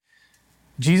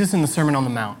Jesus in the Sermon on the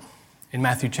Mount in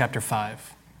Matthew chapter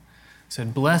 5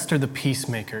 said, "Blessed are the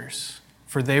peacemakers,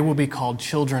 for they will be called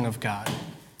children of God."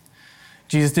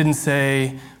 Jesus didn't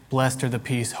say, "Blessed are the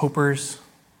peace hopers,"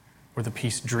 or "the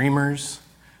peace dreamers,"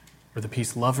 or "the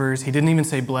peace lovers." He didn't even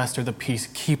say, "Blessed are the peace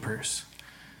keepers."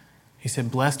 He said,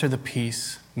 "Blessed are the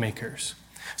peacemakers."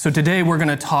 So today we're going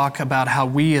to talk about how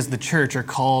we as the church are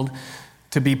called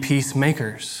to be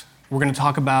peacemakers. We're going to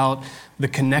talk about the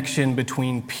connection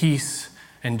between peace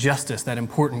and justice, that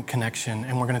important connection.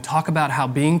 And we're going to talk about how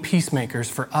being peacemakers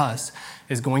for us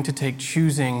is going to take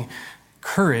choosing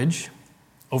courage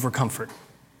over comfort.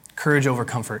 Courage over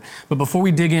comfort. But before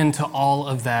we dig into all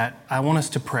of that, I want us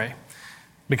to pray,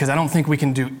 because I don't think we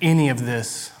can do any of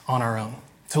this on our own.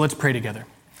 So let's pray together.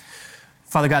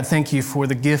 Father God, thank you for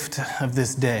the gift of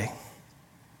this day.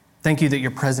 Thank you that you're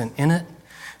present in it.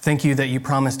 Thank you that you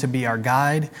promise to be our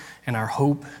guide and our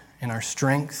hope and our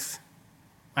strength.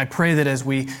 I pray that as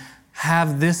we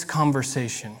have this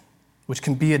conversation, which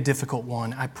can be a difficult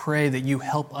one, I pray that you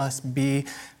help us be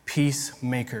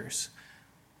peacemakers.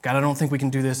 God, I don't think we can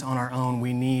do this on our own.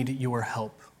 We need your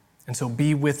help. And so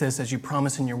be with us as you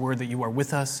promise in your word that you are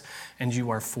with us and you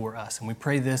are for us. And we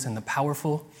pray this in the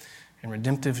powerful and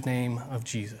redemptive name of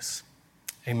Jesus.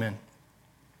 Amen.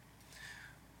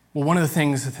 Well, one of the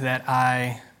things that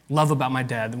I love about my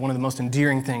dad, one of the most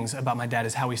endearing things about my dad,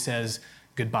 is how he says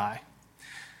goodbye.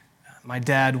 My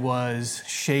dad was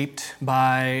shaped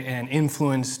by and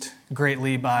influenced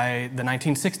greatly by the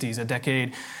 1960s, a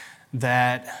decade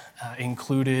that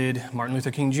included Martin Luther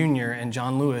King Jr. and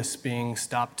John Lewis being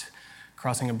stopped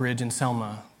crossing a bridge in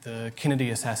Selma, the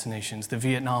Kennedy assassinations, the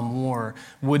Vietnam War,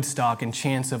 Woodstock, and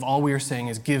chants of all we are saying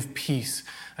is give peace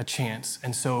a chance.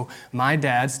 And so my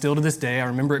dad, still to this day, I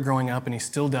remember it growing up, and he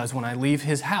still does, when I leave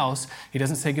his house, he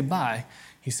doesn't say goodbye,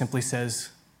 he simply says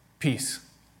peace.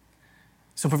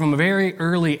 So from a very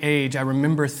early age, I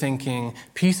remember thinking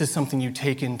peace is something you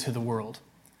take into the world.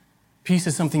 Peace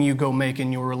is something you go make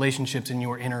in your relationships and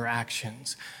your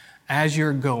interactions. As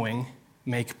you're going,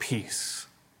 make peace.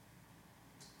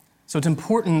 So it's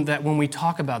important that when we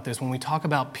talk about this, when we talk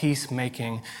about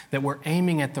peacemaking, that we're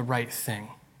aiming at the right thing.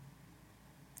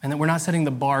 And that we're not setting the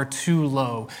bar too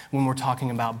low when we're talking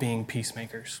about being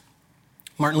peacemakers.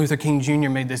 Martin Luther King Jr.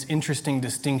 made this interesting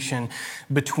distinction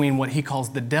between what he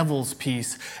calls the devil's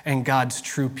peace and God's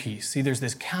true peace. See, there's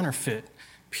this counterfeit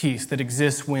peace that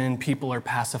exists when people are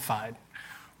pacified,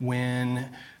 when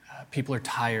people are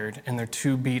tired and they're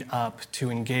too beat up to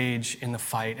engage in the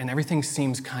fight, and everything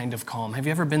seems kind of calm. Have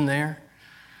you ever been there?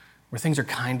 Where things are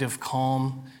kind of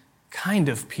calm, kind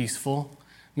of peaceful.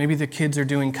 Maybe the kids are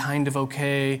doing kind of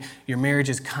okay, your marriage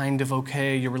is kind of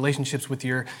okay, your relationships with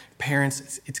your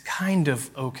parents, it's kind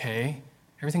of okay.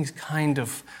 Everything's kind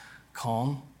of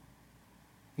calm.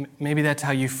 Maybe that's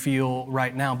how you feel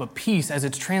right now, but peace, as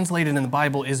it's translated in the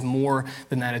Bible, is more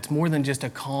than that. It's more than just a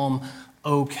calm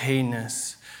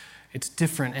okayness. It's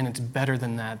different and it's better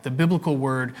than that. The biblical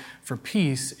word for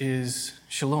peace is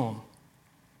shalom.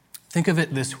 Think of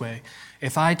it this way.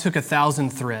 If I took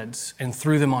 1,000 threads and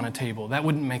threw them on a table, that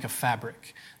wouldn't make a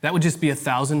fabric. That would just be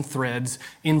 1,000 threads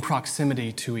in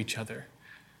proximity to each other.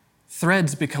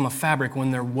 Threads become a fabric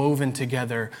when they're woven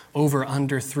together, over,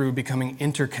 under, through, becoming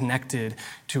interconnected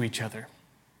to each other.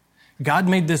 God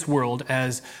made this world,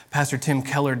 as Pastor Tim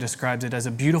Keller describes it, as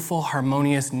a beautiful,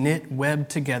 harmonious, knit, webbed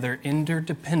together,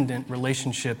 interdependent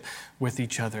relationship with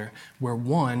each other, where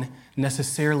one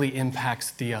necessarily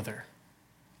impacts the other.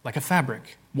 Like a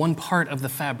fabric. One part of the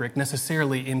fabric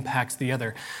necessarily impacts the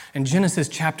other. And Genesis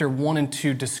chapter 1 and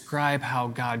 2 describe how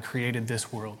God created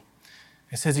this world.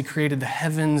 It says he created the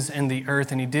heavens and the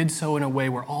earth, and he did so in a way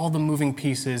where all the moving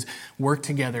pieces work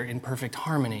together in perfect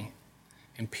harmony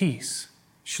and peace.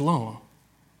 Shalom.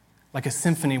 Like a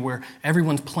symphony where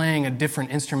everyone's playing a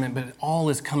different instrument, but it all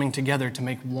is coming together to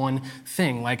make one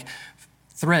thing, like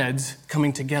threads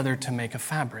coming together to make a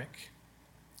fabric.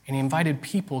 And he invited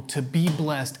people to be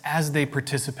blessed as they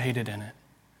participated in it.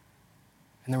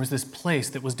 And there was this place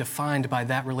that was defined by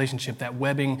that relationship, that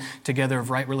webbing together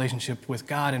of right relationship with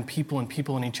God and people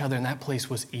in each other, and that place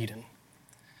was Eden.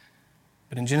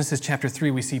 But in Genesis chapter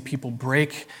 3, we see people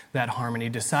break that harmony,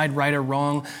 decide right or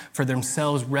wrong for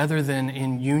themselves rather than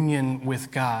in union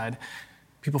with God.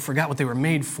 People forgot what they were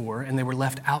made for, and they were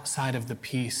left outside of the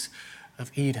peace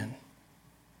of Eden.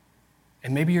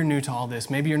 And maybe you're new to all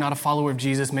this. Maybe you're not a follower of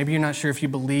Jesus. Maybe you're not sure if you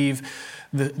believe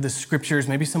the scriptures.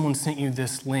 Maybe someone sent you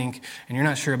this link and you're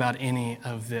not sure about any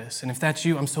of this. And if that's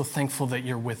you, I'm so thankful that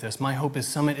you're with us. My hope is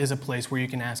Summit is a place where you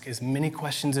can ask as many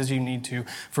questions as you need to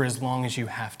for as long as you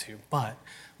have to. But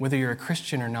whether you're a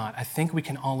Christian or not, I think we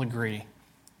can all agree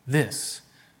this,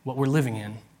 what we're living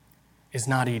in, is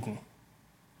not Eden.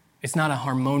 It's not a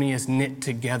harmonious, knit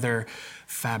together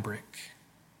fabric.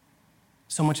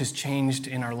 So much has changed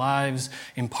in our lives,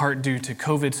 in part due to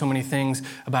COVID. So many things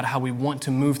about how we want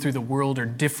to move through the world are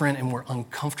different and we're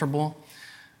uncomfortable.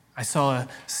 I saw a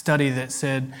study that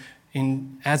said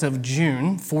as of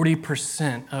June,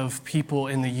 40% of people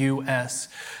in the U.S.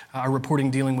 are reporting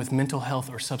dealing with mental health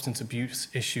or substance abuse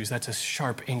issues. That's a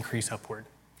sharp increase upward.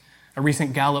 A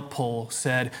recent Gallup poll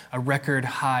said a record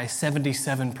high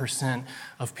 77%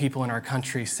 of people in our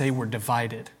country say we're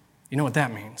divided. You know what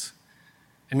that means?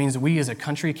 It means we as a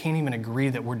country can't even agree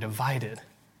that we're divided.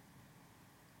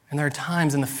 And there are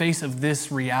times in the face of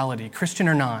this reality, Christian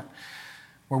or not,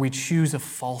 where we choose a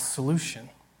false solution.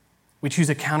 We choose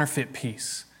a counterfeit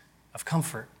peace of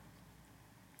comfort.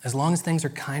 As long as things are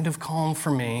kind of calm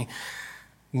for me,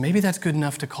 maybe that's good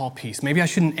enough to call peace. Maybe I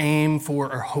shouldn't aim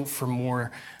for or hope for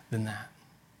more than that.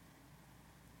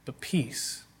 But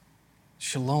peace,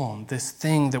 shalom, this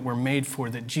thing that we're made for,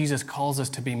 that Jesus calls us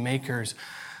to be makers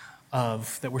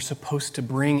of, that we're supposed to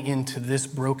bring into this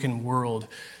broken world,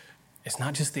 it's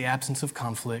not just the absence of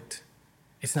conflict.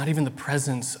 It's not even the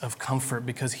presence of comfort,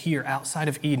 because here, outside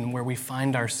of Eden, where we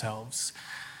find ourselves,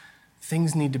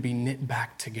 things need to be knit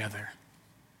back together.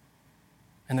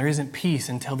 And there isn't peace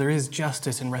until there is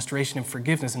justice and restoration and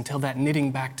forgiveness, until that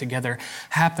knitting back together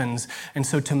happens. And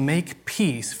so to make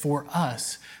peace for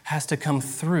us has to come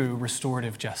through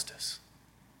restorative justice.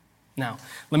 Now,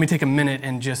 let me take a minute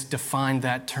and just define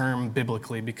that term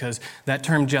biblically, because that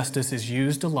term justice is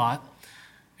used a lot.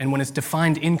 And when it's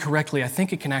defined incorrectly, I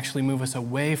think it can actually move us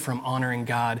away from honoring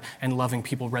God and loving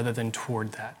people rather than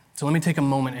toward that. So let me take a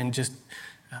moment and just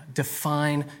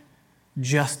define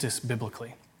justice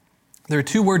biblically. There are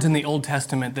two words in the Old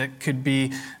Testament that could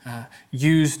be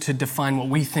used to define what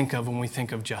we think of when we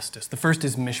think of justice. The first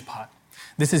is mishpat.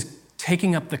 This is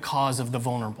taking up the cause of the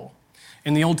vulnerable.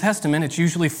 In the Old Testament, it's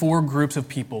usually 4 groups of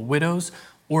people: widows,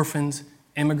 orphans,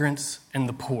 immigrants, and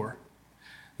the poor.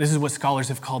 This is what scholars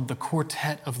have called the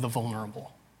quartet of the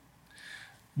vulnerable.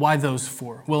 Why those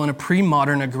 4? Well, in a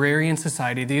pre-modern agrarian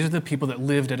society, these are the people that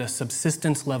lived at a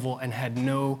subsistence level and had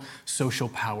no social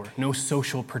power, no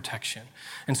social protection.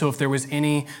 And so if there was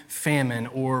any famine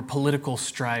or political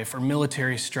strife or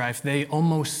military strife, they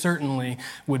almost certainly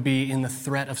would be in the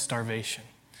threat of starvation.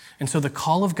 And so the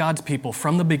call of God's people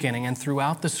from the beginning and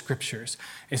throughout the scriptures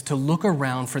is to look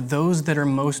around for those that are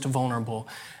most vulnerable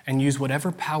and use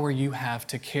whatever power you have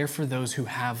to care for those who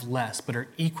have less but are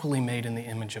equally made in the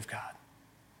image of God.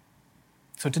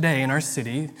 So today in our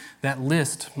city, that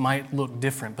list might look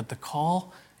different, but the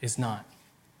call is not.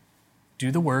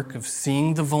 Do the work of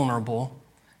seeing the vulnerable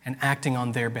and acting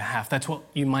on their behalf. That's what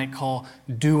you might call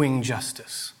doing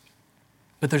justice.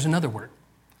 But there's another word.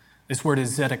 This word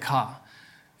is tzedakah.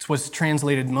 It's what's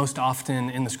translated most often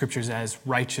in the scriptures as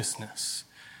righteousness.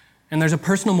 And there's a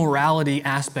personal morality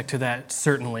aspect to that,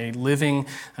 certainly, living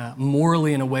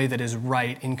morally in a way that is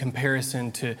right in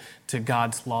comparison to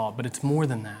God's law. But it's more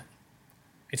than that.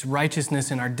 It's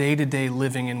righteousness in our day-to-day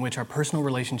living in which our personal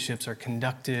relationships are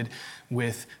conducted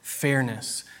with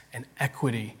fairness and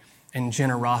equity and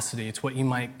generosity. It's what you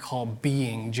might call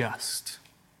being just.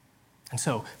 And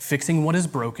so, fixing what is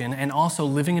broken and also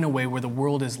living in a way where the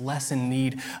world is less in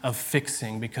need of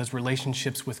fixing because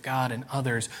relationships with God and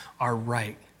others are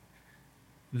right.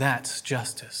 That's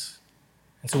justice.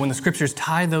 And so when the scriptures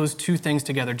tie those two things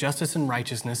together, justice and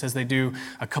righteousness, as they do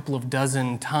a couple of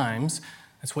dozen times,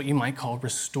 that's what you might call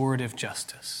restorative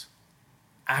justice.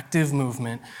 Active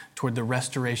movement toward the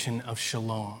restoration of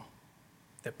shalom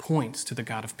that points to the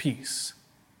God of peace.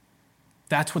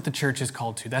 That's what the church is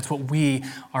called to. That's what we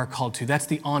are called to. That's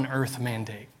the on-earth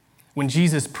mandate. When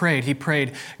Jesus prayed, he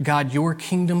prayed, God, your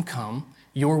kingdom come,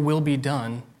 your will be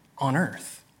done on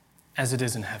earth as it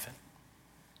is in heaven.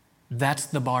 That's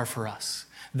the bar for us.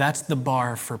 That's the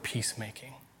bar for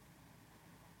peacemaking.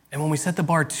 And when we set the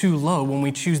bar too low, when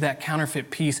we choose that counterfeit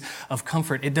peace of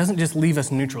comfort, it doesn't just leave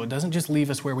us neutral. It doesn't just leave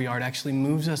us where we are. It actually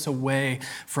moves us away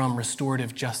from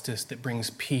restorative justice that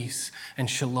brings peace and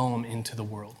shalom into the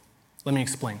world. Let me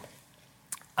explain.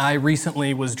 I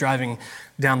recently was driving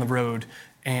down the road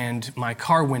and my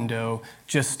car window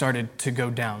just started to go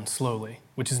down slowly,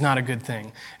 which is not a good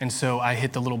thing. And so I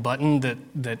hit the little button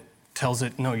that tells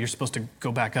it, no, you're supposed to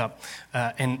go back up,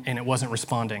 and it wasn't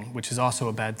responding, which is also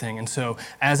a bad thing. And so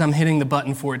as I'm hitting the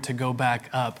button for it to go back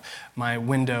up, my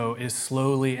window is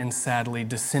slowly and sadly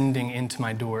descending into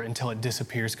my door until it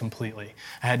disappears completely.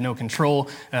 I had no control,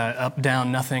 up,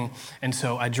 down, nothing. And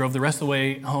so I drove the rest of the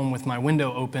way home with my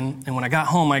window open, and when I got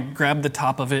home, I grabbed the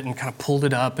top of it and kind of pulled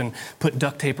it up and put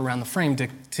duct tape around the frame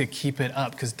to keep it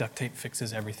up, because duct tape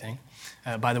fixes everything.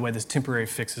 By the way, this temporary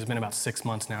fix has been about 6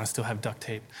 months now. I still have duct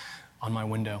tape on my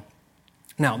window.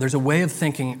 Now, there's a way of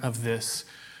thinking of this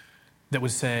that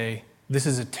would say, this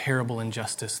is a terrible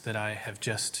injustice that I have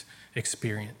just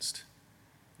experienced.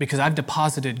 Because I've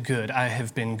deposited good. I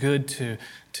have been good to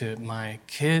my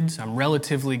kids. I'm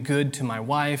relatively good to my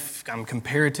wife. I'm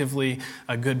comparatively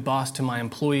a good boss to my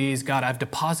employees. God, I've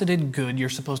deposited good. You're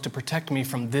supposed to protect me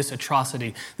from this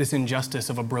atrocity, this injustice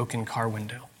of a broken car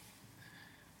window.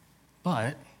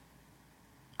 But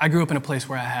I grew up in a place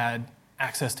where I had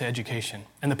access to education,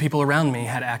 and the people around me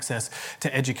had access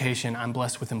to education. I'm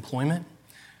blessed with employment.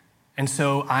 And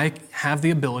so I have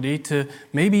the ability to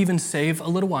maybe even save a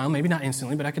little while, maybe not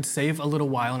instantly, but I could save a little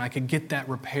while and I could get that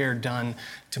repair done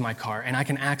to my car. And I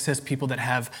can access people that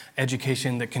have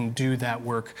education that can do that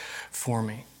work for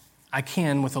me. I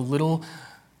can, with a little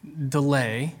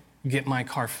delay, get my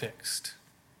car fixed.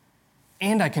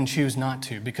 And I can choose not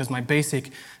to, because my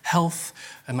basic health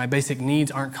and my basic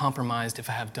needs aren't compromised if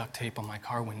I have duct tape on my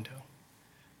car window.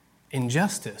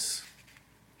 Injustice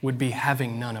would be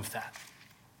having none of that.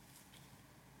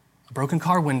 A broken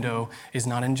car window is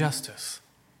not injustice.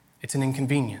 It's an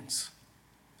inconvenience.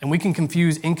 And we can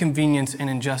confuse inconvenience and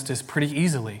injustice pretty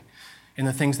easily in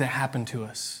the things that happen to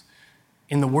us,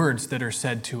 in the words that are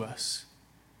said to us.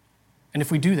 And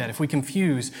if we do that, if we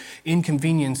confuse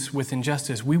inconvenience with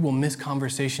injustice, we will miss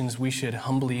conversations we should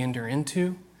humbly enter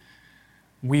into.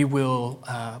 We will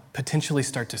potentially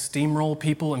start to steamroll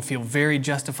people and feel very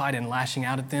justified in lashing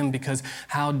out at them because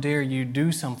how dare you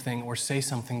do something or say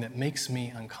something that makes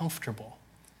me uncomfortable?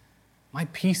 My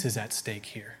peace is at stake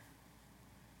here.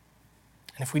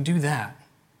 And if we do that,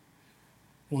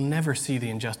 we'll never see the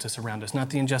injustice around us,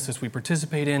 not the injustice we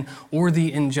participate in or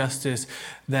the injustice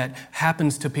that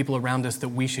happens to people around us that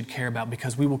we should care about,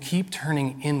 because we will keep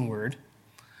turning inward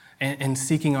and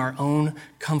seeking our own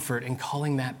comfort and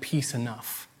calling that peace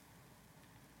enough.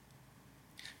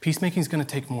 Peacemaking is going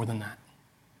to take more than that.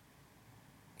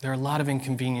 There are a lot of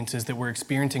inconveniences that we're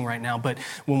experiencing right now, but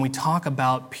when we talk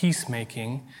about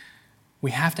peacemaking, we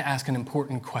have to ask an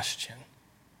important question.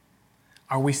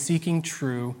 Are we seeking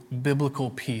true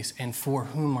biblical peace, and for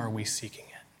whom are we seeking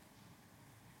it?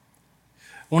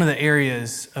 One of the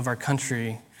areas of our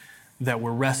country that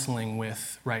we're wrestling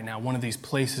with right now, one of these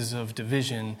places of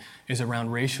division, is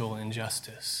around racial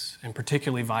injustice, and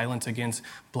particularly violence against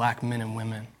black men and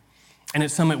women. And at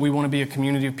Summit, we want to be a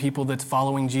community of people that's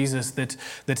following Jesus, that's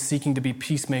seeking to be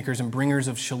peacemakers and bringers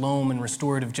of shalom and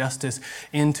restorative justice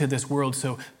into this world.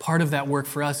 So part of that work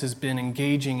for us has been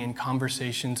engaging in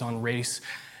conversations on race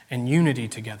and unity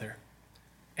together.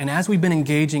 And as we've been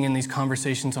engaging in these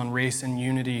conversations on race and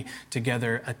unity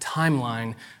together, a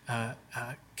timeline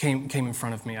came in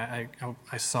front of me. I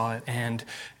saw it, and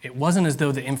it wasn't as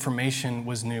though the information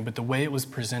was new, but the way it was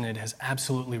presented has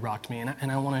absolutely rocked me, and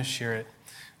I want to share it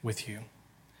with you.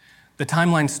 The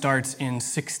timeline starts in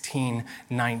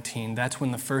 1619. That's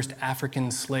when the first African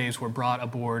slaves were brought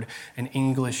aboard an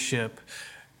English ship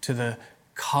to the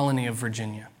colony of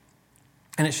Virginia.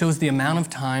 And it shows the amount of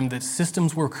time that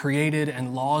systems were created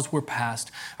and laws were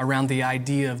passed around the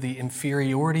idea of the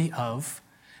inferiority of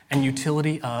and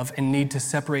utility of and need to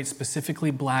separate specifically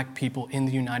black people in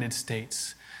the United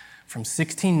States. From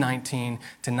 1619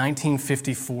 to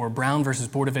 1954, Brown versus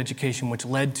Board of Education, which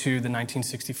led to the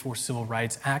 1964 Civil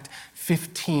Rights Act,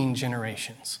 15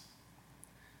 generations.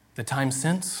 The time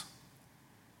since,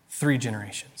 3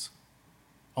 generations.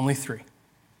 Only 3.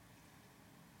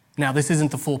 Now, this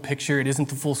isn't the full picture. It isn't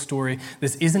the full story.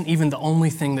 This isn't even the only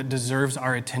thing that deserves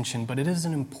our attention, but it is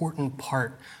an important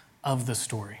part of the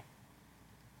story.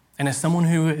 And as someone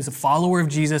who is a follower of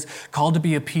Jesus, called to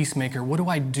be a peacemaker, what do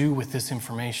I do with this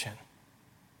information?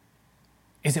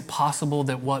 Is it possible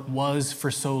that what was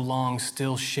for so long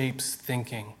still shapes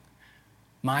thinking,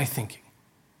 my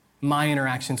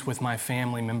interactions with my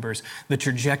family members, the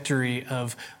trajectory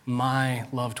of my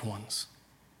loved ones?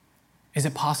 Is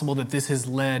it possible that this has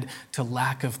led to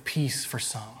lack of peace for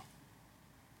some?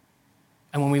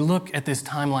 And when we look at this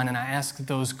timeline and I ask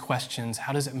those questions,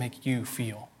 how does it make you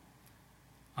feel?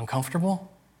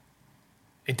 Uncomfortable?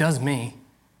 It does me.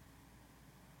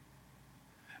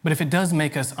 But if it does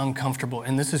make us uncomfortable,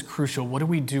 and this is crucial, what do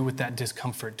we do with that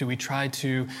discomfort? Do we try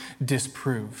to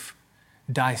disprove,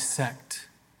 dissect,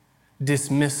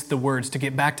 dismiss the words to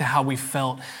get back to how we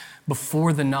felt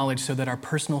before the knowledge so that our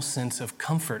personal sense of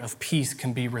comfort, of peace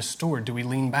can be restored? Do we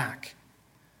lean back?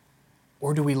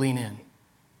 Or do we lean in?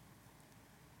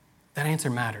 That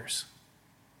answer matters.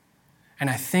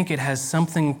 And I think it has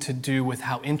something to do with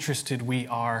how interested we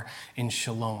are in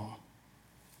shalom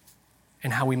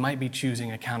and how we might be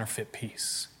choosing a counterfeit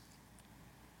peace.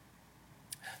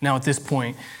 Now, at this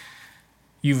point,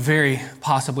 You very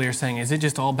possibly are saying, is it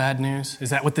just all bad news? Is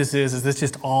that what this is? Is this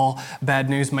just all bad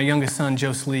news? My youngest son,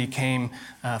 Jose Lee, came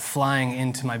flying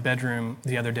into my bedroom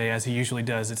the other day, as he usually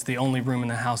does. It's the only room in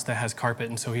the house that has carpet,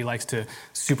 and so he likes to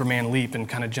Superman leap and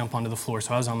kind of jump onto the floor.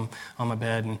 So I was on my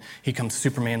bed, and he comes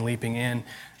Superman leaping in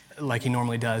like he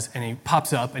normally does, and he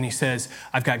pops up and he says,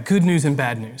 I've got good news and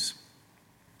bad news.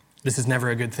 This is never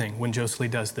a good thing when Jose Lee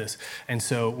does this. And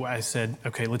so I said,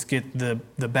 okay, let's get the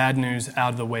bad news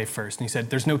out of the way first. And he said,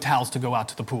 there's no towels to go out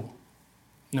to the pool.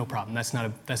 No problem. That's not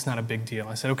a big deal.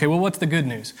 I said, okay, well, what's the good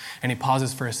news? And he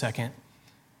pauses for a second.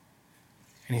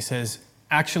 And he says,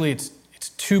 actually, it's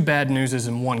two bad newses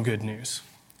and one good news.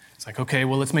 It's like, okay,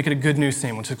 well, let's make it a good news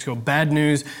sandwich. Let's go bad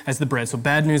news as the bread. So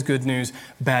bad news, good news,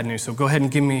 bad news. So go ahead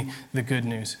and give me the good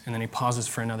news. And then he pauses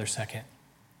for another second.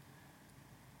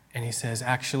 And he says,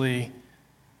 actually,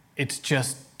 it's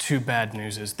just two bad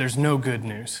newses. There's no good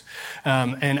news.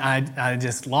 And I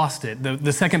just lost it.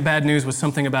 The second bad news was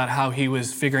something about how he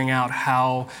was figuring out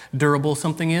how durable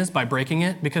something is by breaking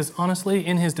it. Because honestly,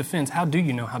 in his defense, how do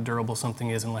you know how durable something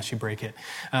is unless you break it?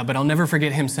 But I'll never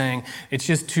forget him saying, it's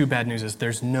just two bad newses.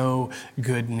 There's no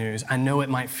good news. I know it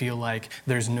might feel like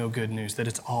there's no good news, that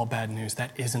it's all bad news.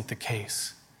 That isn't the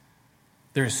case.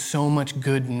 There is so much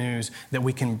good news that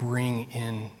we can bring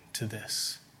in to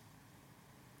this.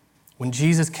 When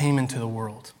Jesus came into the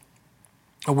world,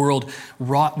 a world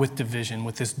wrought with division,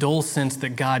 with this dull sense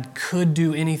that God could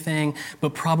do anything,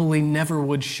 but probably never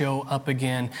would show up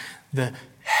again, the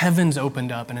heavens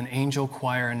opened up and an angel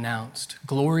choir announced,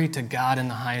 glory to God in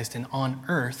the highest, and on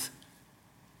earth,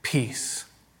 peace.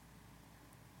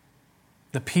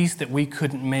 The peace that we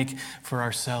couldn't make for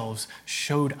ourselves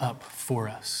showed up for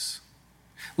us.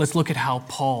 Let's look at how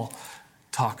Paul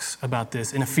talks about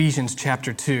this in Ephesians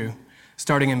chapter 2,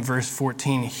 starting in verse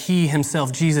 14. He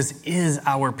himself, Jesus, is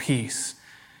our peace.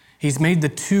 He's made the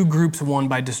two groups one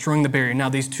by destroying the barrier. Now,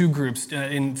 these two groups,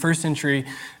 in first century,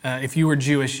 if you were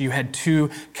Jewish, you had two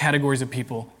categories of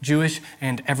people, Jewish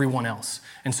and everyone else.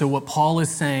 And so what Paul is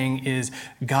saying is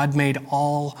God made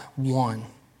all one.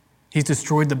 He's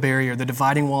destroyed the barrier, the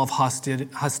dividing wall of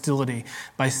hostility,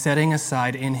 by setting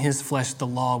aside in his flesh the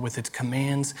law with its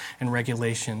commands and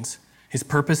regulations. His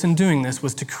purpose in doing this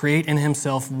was to create in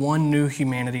himself one new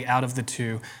humanity out of the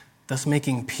two, thus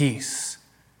making peace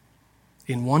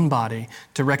in one body,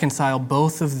 to reconcile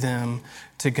both of them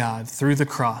to God through the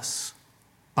cross,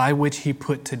 by which he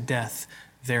put to death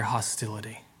their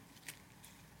hostility.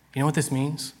 You know what this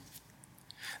means?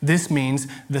 This means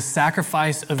the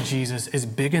sacrifice of Jesus is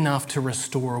big enough to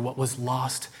restore what was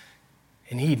lost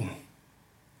in Eden.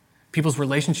 People's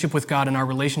relationship with God and our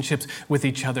relationships with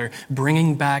each other,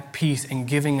 bringing back peace and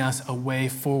giving us a way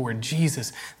forward.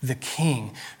 Jesus, the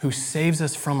King, who saves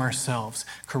us from ourselves,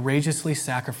 courageously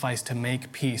sacrificed to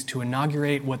make peace, to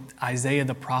inaugurate what Isaiah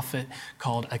the prophet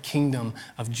called a kingdom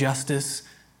of justice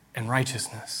and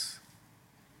righteousness.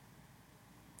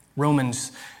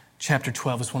 Romans chapter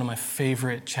 12 is one of my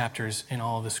favorite chapters in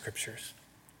all of the scriptures.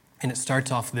 And it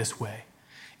starts off this way.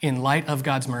 In light of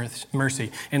God's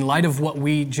mercy, in light of what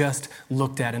we just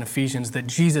looked at in Ephesians, that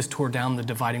Jesus tore down the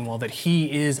dividing wall, that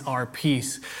he is our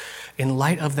peace, in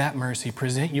light of that mercy,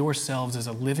 present yourselves as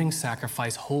a living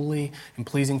sacrifice, holy and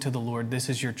pleasing to the Lord. This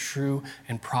is your true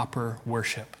and proper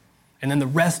worship. And then the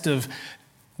rest of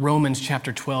Romans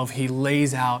chapter 12, he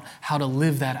lays out how to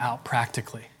live that out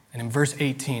practically. And in verse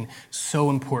 18, so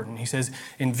important. He says,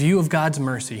 in view of God's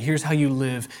mercy, here's how you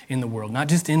live in the world. Not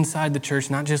just inside the church,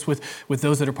 not just with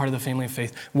those that are part of the family of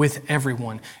faith, with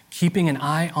everyone. Keeping an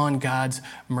eye on God's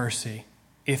mercy.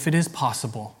 If it is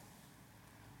possible,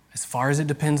 as far as it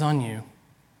depends on you,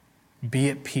 be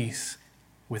at peace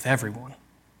with everyone.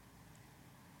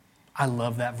 I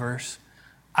love that verse.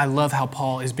 I love how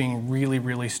Paul is being really,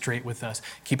 really straight with us.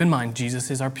 Keep in mind, Jesus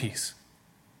is our peace.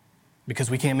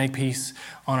 Because we can't make peace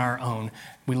on our own.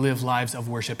 We live lives of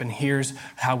worship, and here's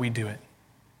how we do it.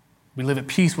 We live at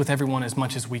peace with everyone as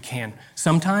much as we can.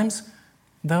 Sometimes,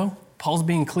 though, Paul's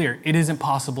being clear, it isn't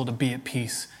possible to be at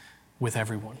peace with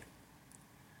everyone.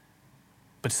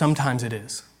 But sometimes it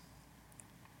is.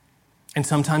 And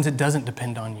sometimes it doesn't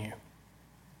depend on you.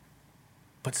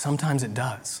 But sometimes it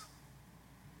does.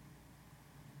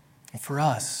 For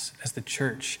us, as the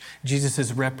church,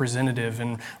 Jesus' representative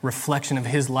and reflection of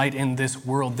his light in this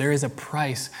world, there is a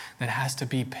price that has to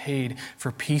be paid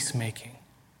for peacemaking.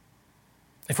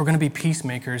 If we're going to be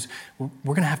peacemakers, we're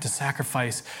going to have to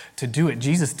sacrifice to do it.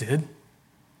 Jesus did.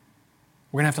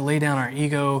 We're going to have to lay down our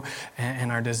ego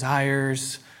and our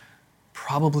desires,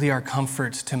 probably our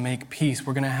comforts to make peace.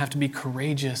 We're going to have to be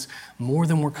courageous more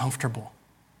than we're comfortable.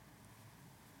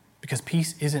 Because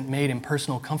peace isn't made in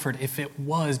personal comfort. If it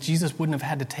was, Jesus wouldn't have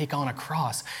had to take on a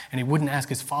cross, and he wouldn't ask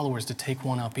his followers to take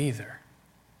one up either.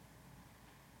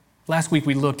 Last week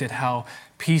we looked at how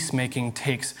peacemaking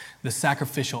takes the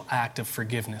sacrificial act of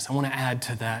forgiveness. I want to add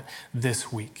to that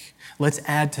this week. Let's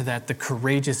add to that the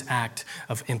courageous act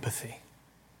of empathy.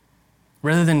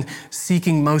 Rather than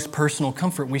seeking most personal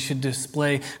comfort, we should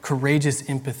display courageous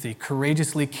empathy,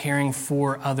 courageously caring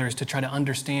for others to try to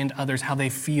understand others, how they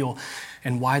feel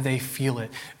and why they feel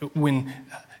it. When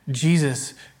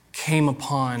Jesus came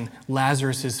upon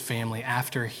Lazarus' family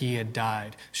after he had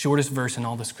died, shortest verse in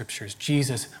all the scriptures,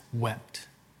 Jesus wept.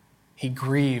 He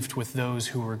grieved with those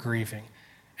who were grieving.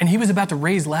 And he was about to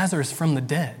raise Lazarus from the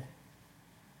dead.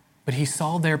 But he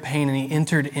saw their pain and he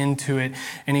entered into it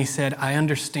and he said, I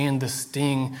understand the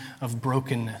sting of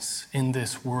brokenness in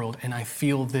this world and I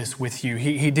feel this with you.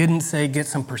 He didn't say, get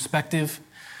some perspective.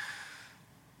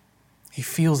 He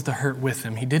feels the hurt with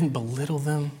them. He didn't belittle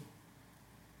them.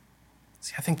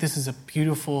 See, I think this is a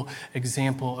beautiful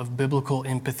example of biblical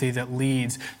empathy that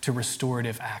leads to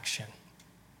restorative action.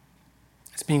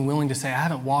 It's being willing to say, I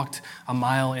haven't walked a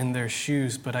mile in their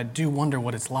shoes, but I do wonder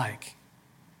what it's like.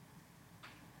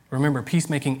 Remember,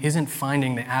 peacemaking isn't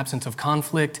finding the absence of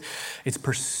conflict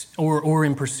or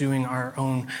in pursuing our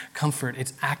own comfort.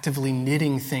 It's actively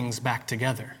knitting things back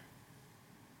together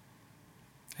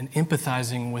and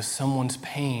empathizing with someone's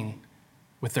pain,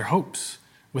 with their hopes,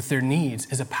 with their needs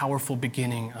is a powerful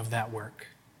beginning of that work.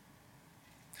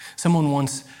 Someone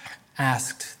once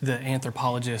asked the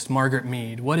anthropologist Margaret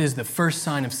Mead, what is the first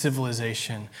sign of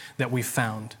civilization that we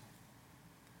found?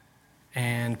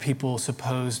 And people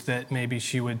supposed that maybe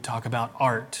she would talk about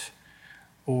art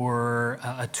or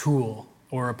a tool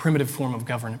or a primitive form of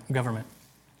government.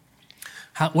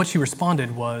 What she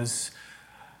responded was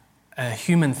a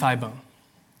human thigh bone.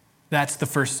 That's the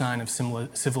first sign of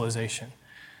civilization.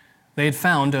 They had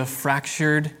found a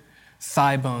fractured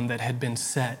thigh bone that had been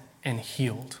set and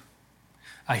healed.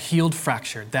 A healed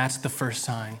fracture, that's the first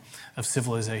sign of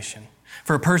civilization.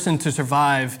 For a person to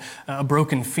survive a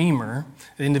broken femur,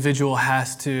 the individual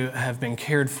has to have been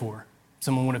cared for.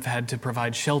 Someone would have had to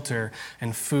provide shelter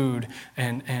and food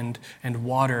and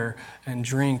water and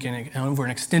drink and over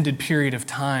an extended period of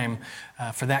time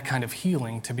for that kind of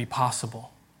healing to be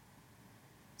possible.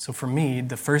 So for me,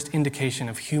 the first indication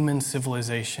of human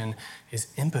civilization is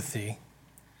empathy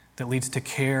that leads to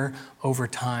care over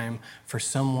time for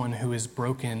someone who is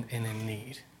broken and in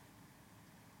need.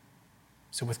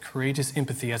 So with courageous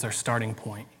empathy as our starting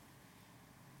point,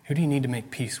 who do you need to make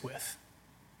peace with?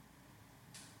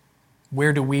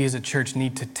 Where do we as a church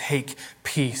need to take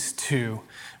peace to?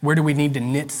 Where do we need to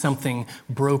knit something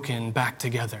broken back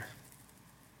together?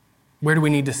 Where do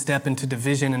we need to step into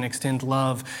division and extend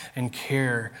love and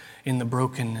care in the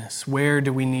brokenness? Where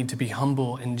do we need to be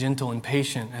humble and gentle and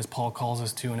patient, as Paul calls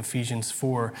us to in Ephesians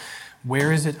 4?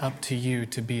 Where is it up to you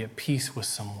to be at peace with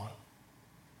someone?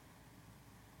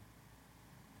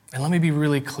 And let me be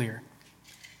really clear.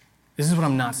 This is what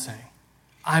I'm not saying.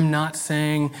 I'm not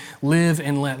saying live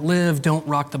and let live, don't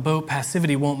rock the boat,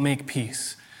 passivity won't make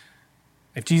peace.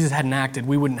 If Jesus hadn't acted,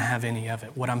 we wouldn't have any of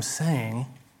it. What I'm saying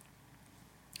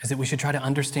is that we should try to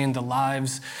understand the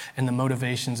lives and the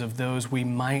motivations of those we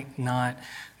might not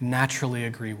naturally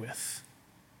agree with.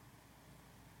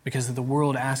 Because the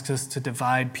world asks us to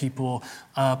divide people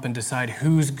up and decide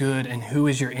who's good and who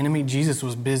is your enemy. Jesus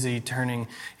was busy turning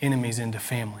enemies into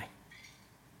family.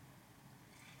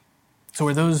 So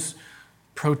are those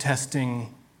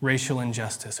protesting racial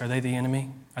injustice, are they the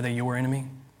enemy? Are they your enemy?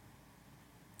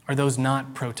 Are those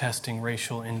not protesting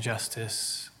racial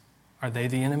injustice, are they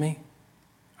the enemy?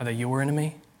 Are they your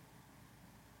enemy?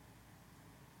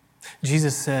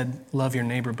 Jesus said, love your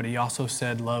neighbor, but he also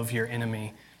said, love your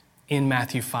enemy in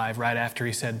Matthew 5, right after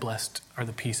he said, blessed are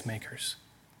the peacemakers.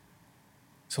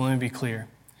 So let me be clear.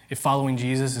 If following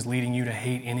Jesus is leading you to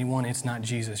hate anyone, it's not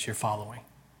Jesus you're following.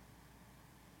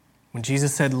 When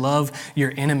Jesus said, love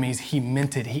your enemies, he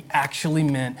meant it. He actually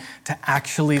meant to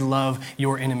actually love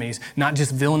your enemies, not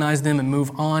just villainize them and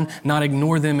move on, not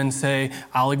ignore them and say,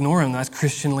 I'll ignore them. That's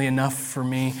Christianly enough for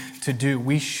me to do.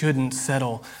 We shouldn't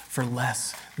settle for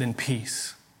less than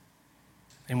peace.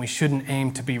 And we shouldn't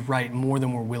aim to be right more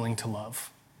than we're willing to love.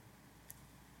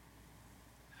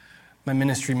 My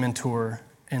ministry mentor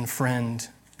and friend,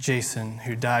 Jason,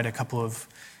 who died a couple of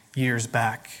years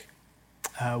back,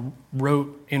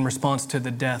 wrote in response to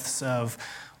the deaths of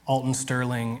Alton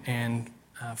Sterling and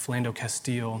Philando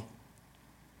Castile.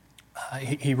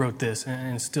 He wrote this,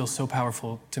 and it's still so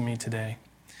powerful to me today.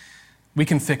 We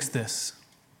can fix this.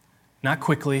 Not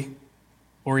quickly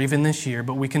or even this year,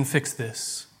 but we can fix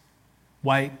this.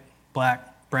 White,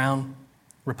 black, brown,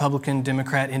 Republican,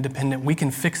 Democrat, Independent, we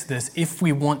can fix this if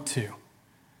we want to,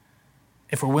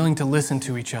 if we're willing to listen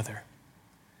to each other,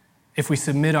 if we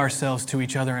submit ourselves to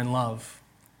each other in love,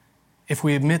 if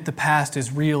we admit the past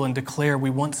is real and declare we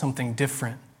want something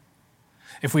different,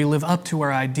 if we live up to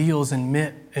our ideals and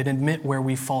admit where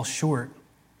we fall short,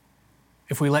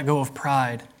 if we let go of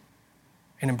pride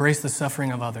and embrace the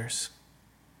suffering of others,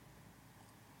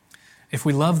 if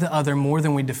we love the other more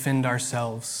than we defend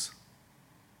ourselves,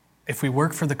 if we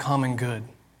work for the common good,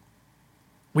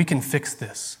 we can fix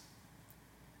this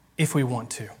if we want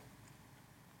to.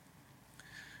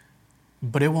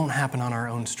 But it won't happen on our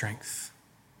own strength.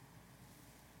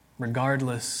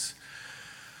 Regardless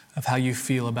of how you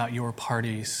feel about your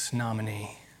party's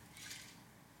nominee.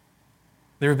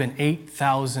 There have been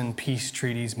 8,000 peace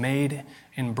treaties made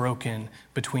and broken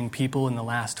between people in the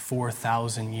last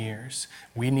 4,000 years.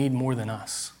 We need more than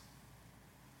us.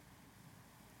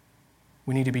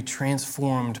 We need to be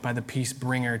transformed by the peace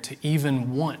bringer to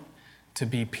even want to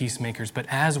be peacemakers, but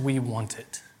as we want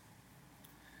it.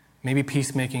 Maybe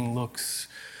peacemaking looks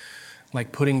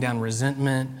like putting down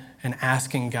resentment and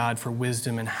asking God for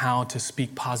wisdom and how to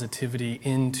speak positivity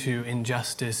into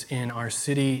injustice in our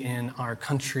city, in our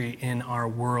country, in our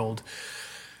world,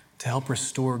 to help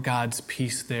restore God's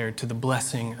peace there to the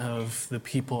blessing of the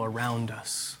people around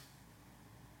us.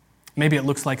 Maybe it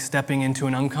looks like stepping into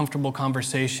an uncomfortable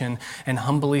conversation and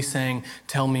humbly saying,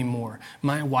 "Tell me more."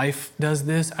 My wife does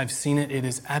this. I've seen it. It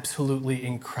is absolutely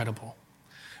incredible.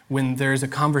 When there's a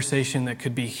conversation that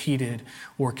could be heated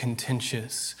or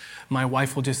contentious, my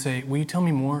wife will just say, "Will you tell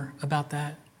me more about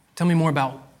that? Tell me more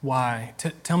about why.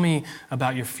 Tell me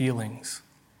about your feelings."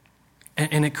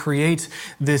 And it creates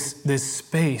this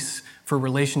space for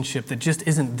relationship that just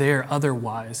isn't there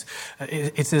otherwise.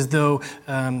 It's as though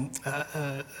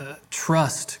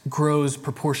trust grows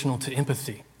proportional to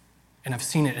empathy. And I've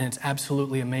seen it, and it's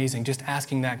absolutely amazing. Just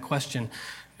asking that question,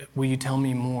 "Will you tell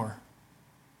me more?"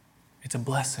 It's a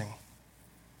blessing.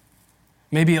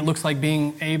 Maybe it looks like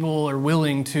being able or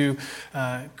willing to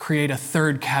create a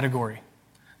third category.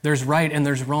 There's right and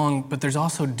there's wrong, but there's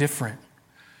also different.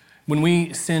 When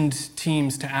we send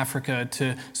teams to Africa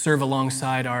to serve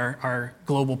alongside our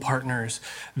global partners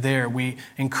there, we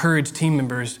encourage team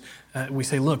members. We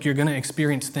say, look, you're going to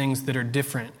experience things that are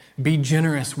different. Be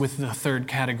generous with the third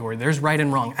category. There's right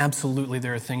and wrong. Absolutely,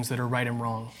 there are things that are right and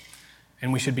wrong.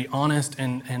 And we should be honest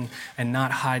and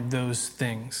not hide those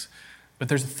things. But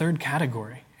there's a third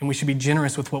category, and we should be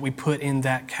generous with what we put in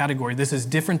that category. This is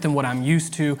different than what I'm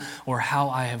used to or how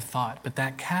I have thought. But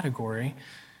that category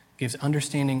gives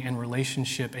understanding and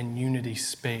relationship and unity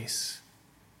space.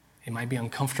 It might be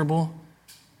uncomfortable.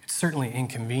 It's certainly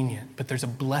inconvenient, but there's a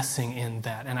blessing in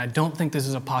that. And I don't think this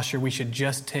is a posture we should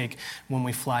just take when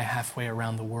we fly halfway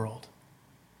around the world.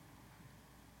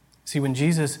 See, when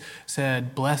Jesus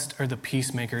said, "Blessed are the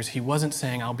peacemakers," he wasn't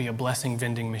saying, "I'll be a blessing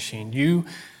vending machine. You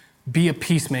be a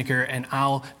peacemaker and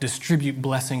I'll distribute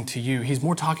blessing to you." He's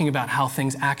more talking about how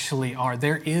things actually are.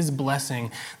 There is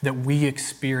blessing that we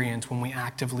experience when we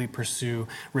actively pursue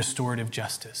restorative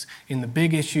justice in the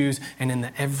big issues and in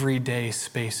the everyday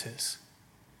spaces.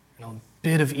 A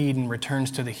bit of Eden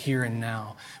returns to the here and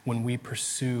now when we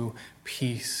pursue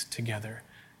peace together,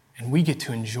 and we get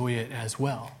to enjoy it as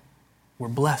well. We're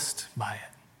blessed by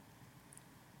it.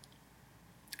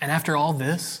 And after all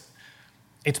this,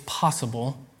 it's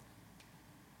possible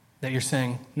that you're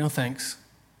saying, "No thanks,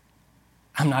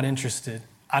 I'm not interested.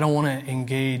 I don't want to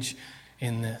engage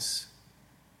in this."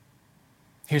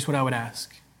 Here's what I would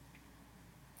ask.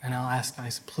 And I'll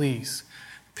ask, please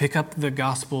pick up the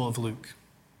Gospel of Luke.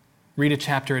 Read a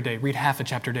chapter a day, read half a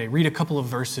chapter a day, read a couple of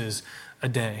verses a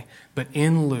day. But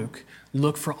in Luke,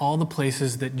 look for all the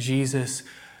places that Jesus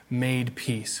made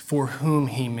peace, for whom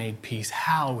he made peace,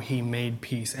 how he made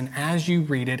peace. And as you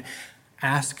read it,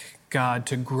 ask God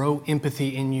to grow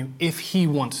empathy in you if he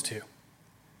wants to.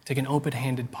 Take an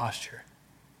open-handed posture.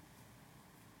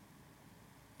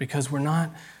 Because we're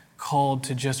not called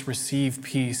to just receive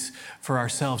peace for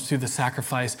ourselves through the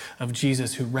sacrifice of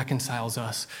Jesus who reconciles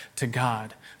us to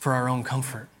God for our own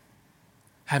comfort.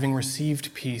 Having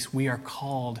received peace, we are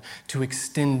called to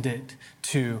extend it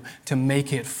to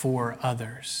make it for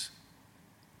others.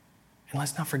 And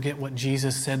let's not forget what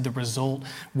Jesus said the result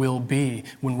will be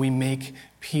when we make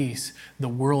peace. The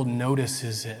world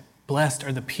notices it. Blessed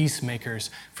are the peacemakers,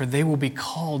 for they will be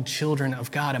called children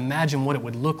of God. Imagine what it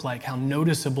would look like, how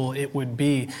noticeable it would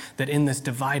be that in this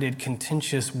divided,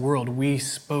 contentious world, we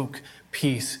spoke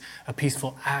peace, a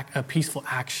peaceful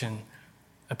action,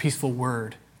 a peaceful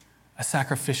word, a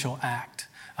sacrificial act,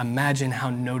 Imagine how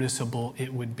noticeable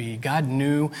it would be. God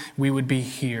knew we would be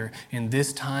here in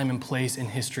this time and place in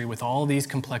history with all these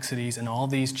complexities and all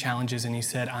these challenges, and he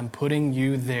said, I'm putting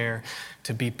you there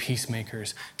to be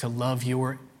peacemakers, to love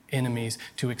your enemies,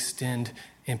 to extend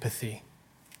empathy.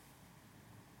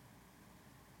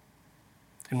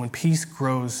 And when peace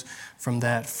grows from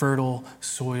that fertile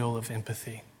soil of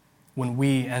empathy, when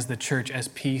we as the church, as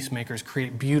peacemakers,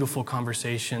 create beautiful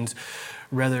conversations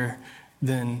rather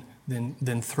than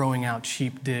throwing out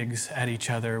cheap digs at each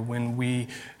other, when we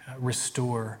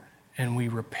restore and we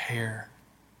repair,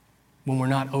 when we're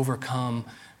not overcome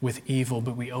with evil,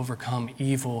 but we overcome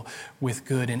evil with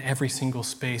good in every single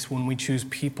space, when we choose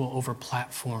people over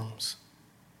platforms,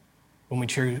 when we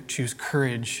choose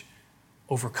courage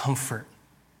over comfort,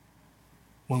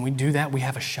 when we do that, we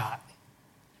have a shot.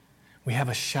 We have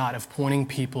a shot of pointing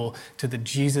people to the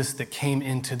Jesus that came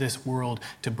into this world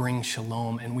to bring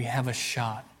shalom, and we have a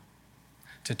shot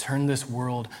to turn this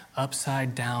world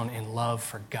upside down in love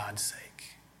for God's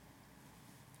sake.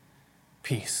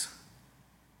 Peace.